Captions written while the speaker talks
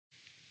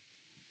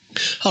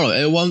Hello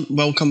everyone,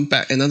 welcome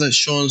back another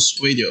Sean's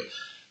video.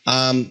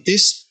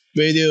 This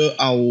video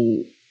I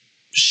will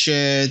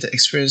share the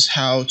experience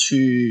how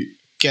to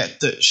get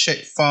the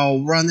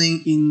shapefile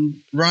running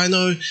in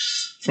Rhino.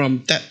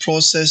 From that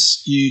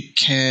process, you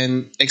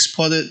can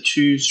export it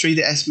to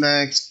 3ds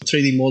Max,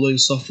 3D modeling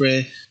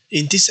software.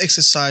 In this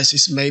exercise,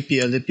 it may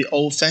be a little bit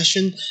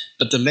old-fashioned,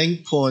 but the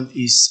main point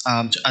is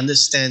to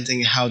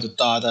understanding how the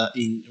data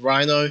in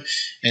Rhino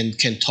and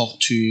can talk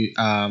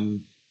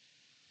to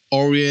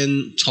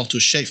Orient, talk to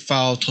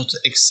shapefile, talk to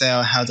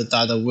Excel, how the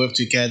data work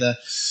together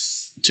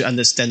to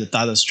understand the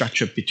data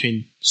structure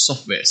between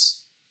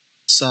softwares.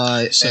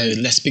 So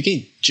let's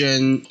begin.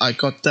 I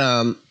got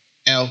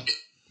ARC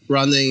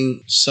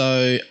running.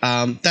 So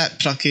that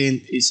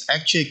plugin is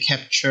actually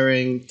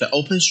capturing the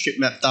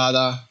OpenStreetMap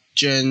data,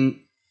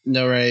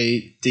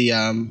 generate the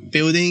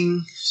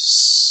building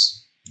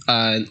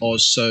and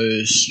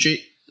also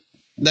street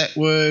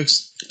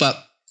networks,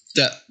 but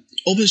the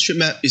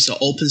OpenStreetMap is an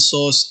open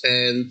source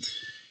and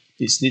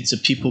it needs the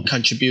people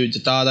contribute the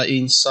data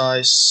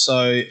inside.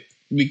 So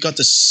we got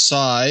the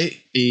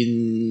site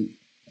in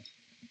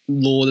in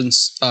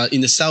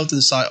the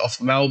southern side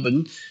of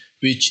Melbourne,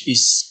 which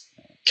is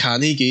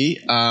Carnegie.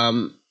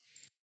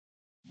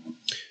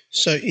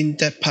 So in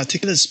that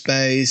particular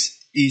space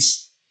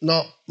is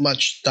not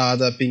much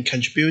data being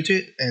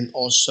contributed, and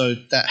also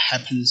that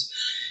happens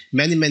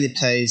many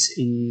places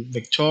in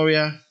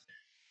Victoria.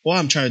 What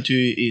I'm trying to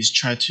do is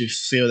try to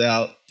fill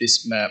out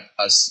this map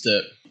as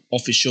the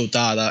official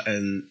data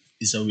and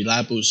is a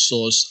reliable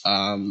source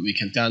we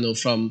can download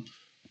from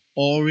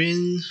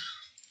Orient.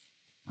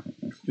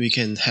 We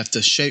can have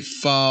the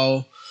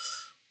shapefile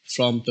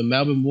from the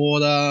Melbourne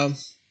water.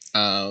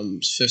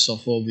 First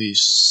of all, we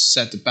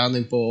set the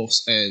bounding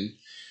box and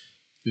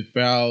we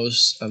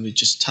browse and we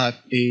just type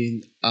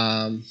in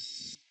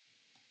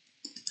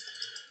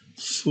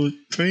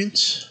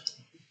footprint.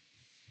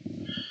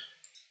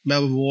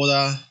 Melbourne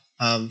water,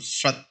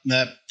 flood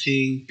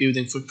mapping,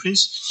 building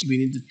footprints. We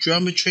need the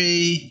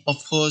geometry,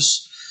 of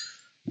course,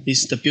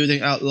 is the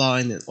building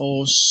outline, and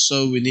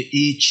also we need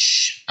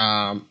each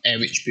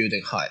average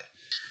building height.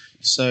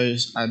 So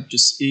I'm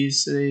just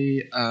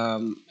easily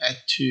add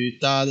to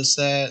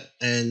dataset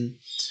and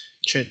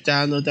try to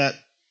download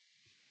that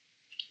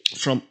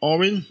from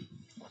Orient,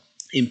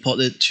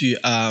 import it to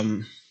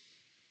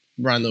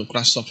Rhino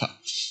Grasshopper.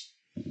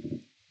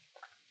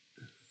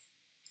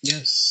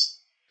 Yes.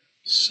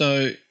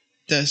 So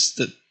that's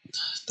the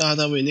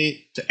data we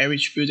need. The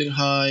average building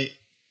height,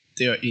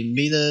 they are in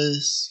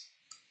meters,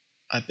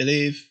 I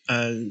believe,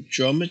 and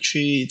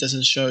geometry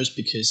doesn't show us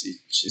because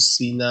it's just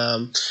in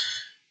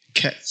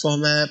CAD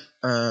format.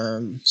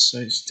 So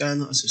it's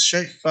done as a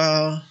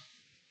shapefile.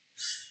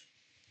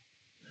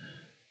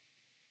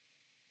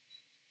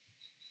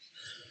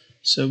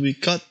 So we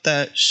got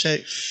that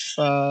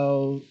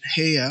shapefile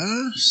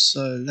here.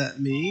 So let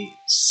me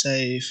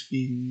save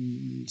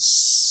in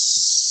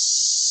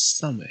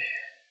somewhere.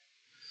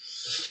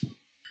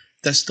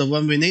 That's the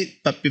one we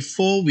need. But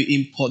before we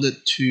import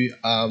it to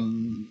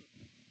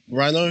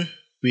Rhino,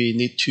 we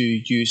need to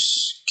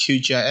use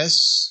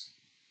QGIS.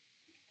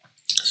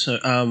 So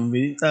we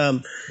need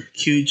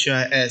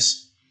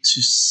QGIS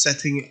to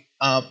setting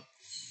up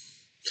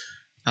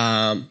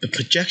the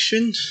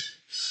projection.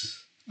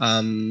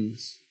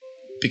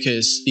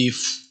 Because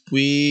if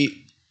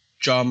we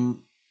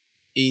jump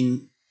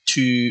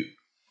into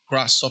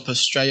Grasshopper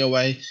straight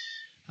away,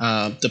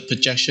 the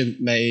projection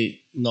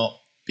may not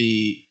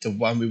be the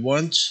one we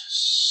want.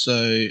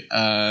 So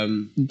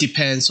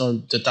depends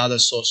on the data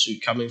source you're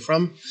coming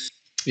from.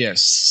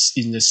 Yes,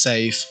 in the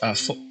safe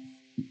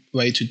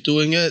way to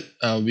doing it,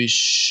 we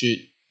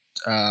should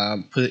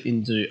put it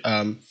into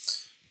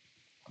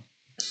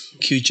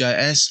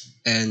QGIS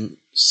and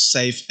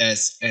save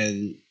as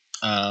and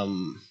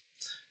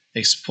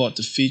export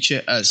the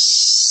feature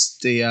as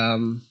the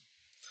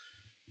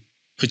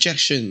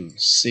projection.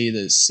 See,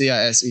 the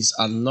CIS is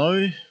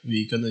unknown.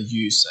 We're gonna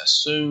use a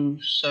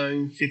zone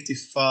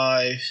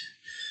 55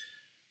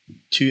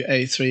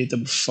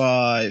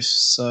 28355.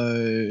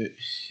 So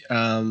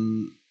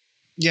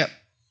yeah,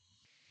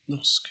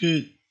 looks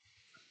good.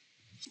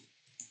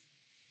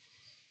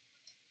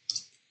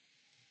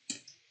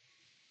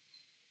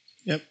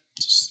 Yep,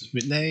 just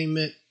rename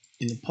it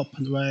in a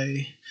proper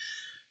way.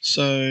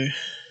 So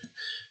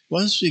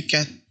once we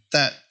get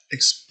that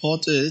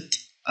exported,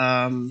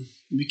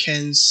 we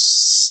can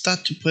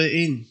start to put it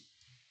in.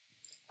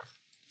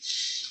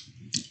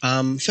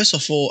 First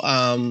of all,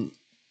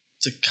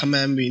 the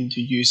command we need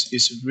to use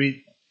is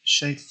read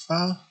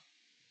shapefile.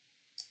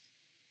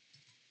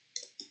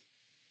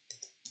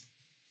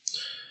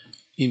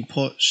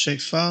 Import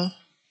shapefile,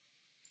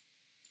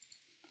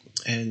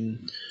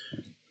 and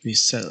we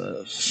set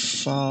a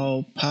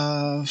file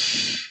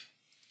path,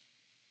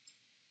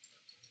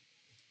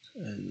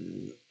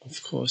 and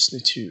of course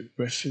need to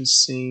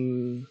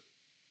referencing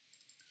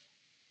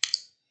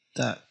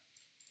that.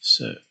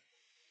 So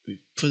we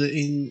put it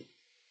in.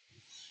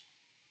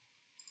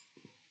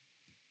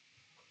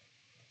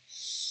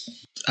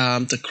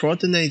 The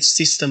coordinate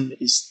system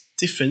is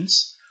different.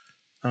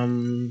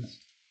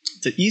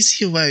 the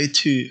easy way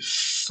to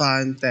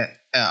find that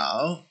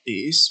out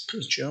is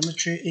put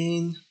geometry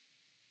in.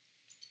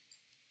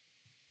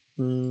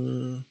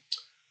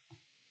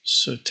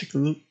 So take a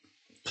look,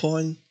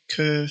 point,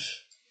 curve,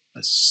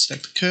 let's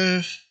select the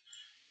curve.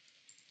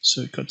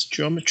 So we got the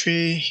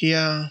geometry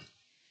here.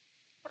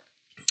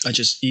 I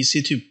just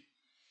easy to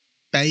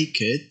bake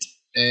it,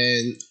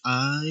 and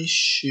I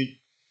should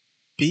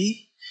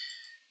be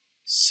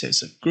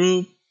says a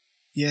group.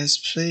 Yes,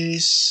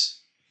 please.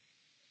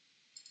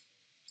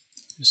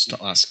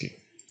 Stop asking.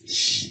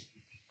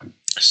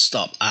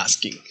 Stop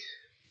asking.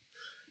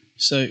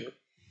 So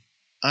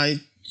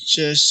I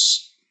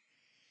just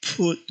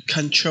put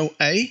Control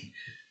A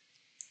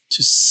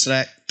to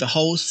select the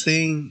whole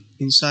thing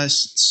inside.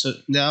 So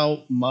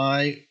now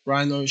my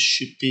Rhino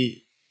should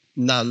be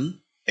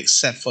none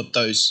except for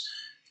those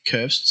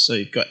curves. So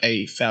you've got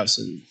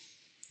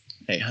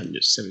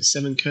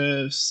 8,877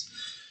 curves.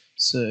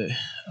 So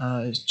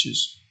I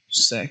just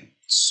select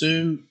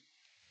zoom,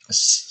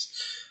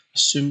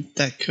 assume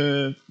that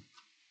curve,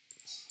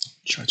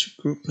 try to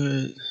group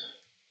it.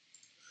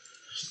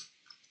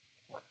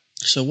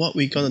 So what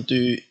we're gonna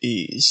do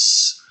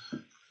is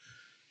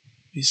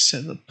we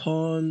set the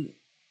point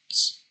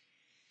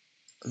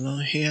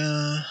along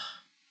here.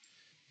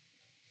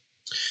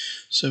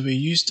 So we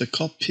use the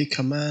copy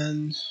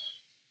command,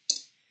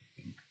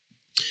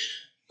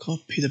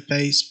 copy the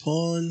base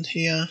point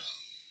here,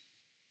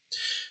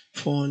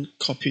 point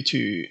copy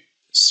to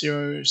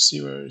 0,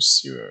 0,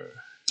 0.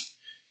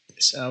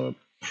 That's our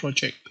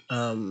project.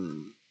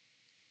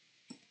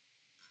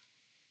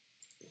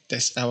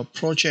 That's our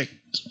project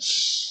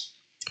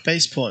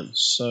base point.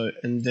 So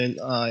and then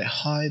I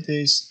hide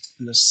this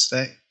and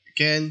select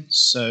again.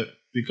 So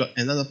we got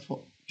another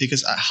point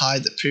because I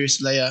hide the previous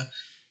layer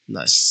and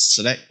I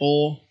select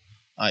all.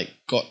 I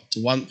got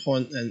one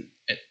point and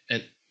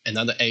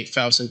another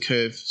 8,000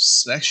 curve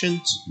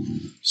selections.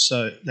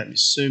 So let me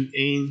zoom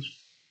in.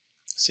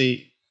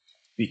 See,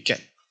 we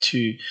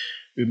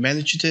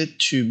managed it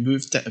to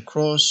move that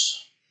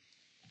across.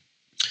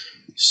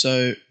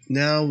 So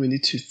now we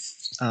need to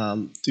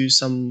do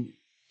some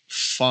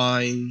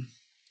fine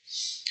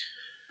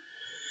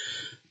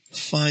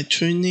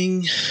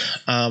tuning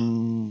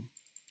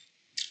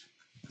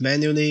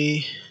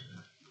manually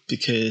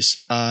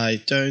because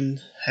I don't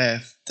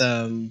have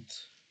the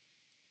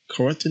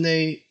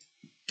coordinate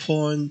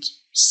point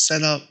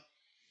set up,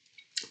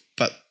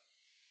 but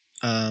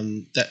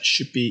that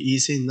should be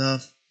easy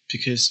enough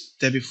because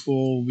there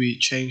before we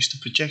changed the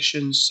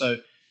projection, so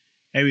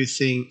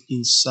everything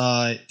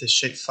inside the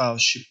shapefile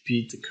should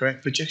be the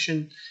correct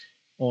projection.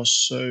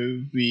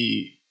 Also,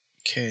 we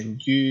can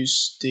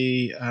use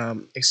the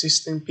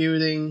existing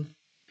building.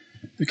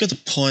 We got the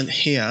point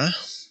here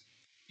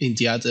in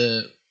the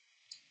other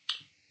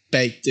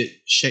baked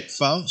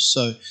shapefile.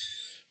 So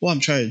what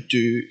I'm trying to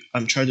do,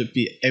 I'm trying to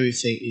be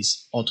everything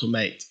is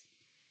automate.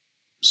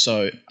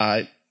 So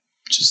I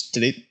just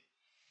delete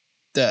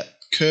that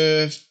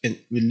curve and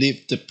we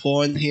leave the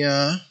point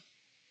here.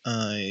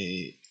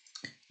 I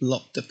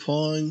lock the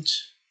point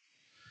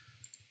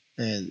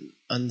and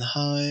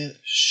unhide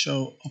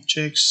show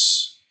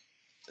objects,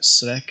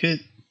 select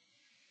it.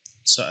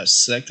 So I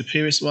select the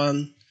previous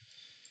one.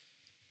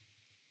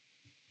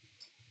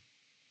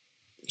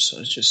 So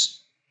I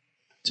just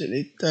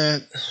delete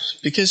that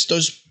because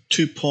those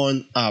 2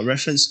 points are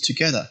referenced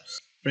together.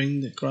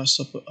 Bring the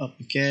grasshopper up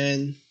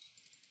again.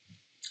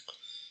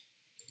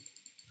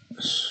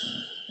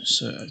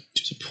 So I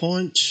do the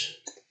point.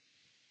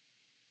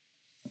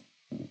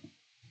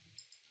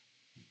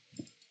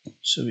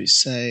 So we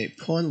say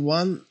point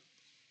 1.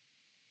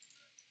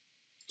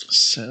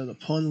 Set the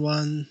point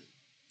 1.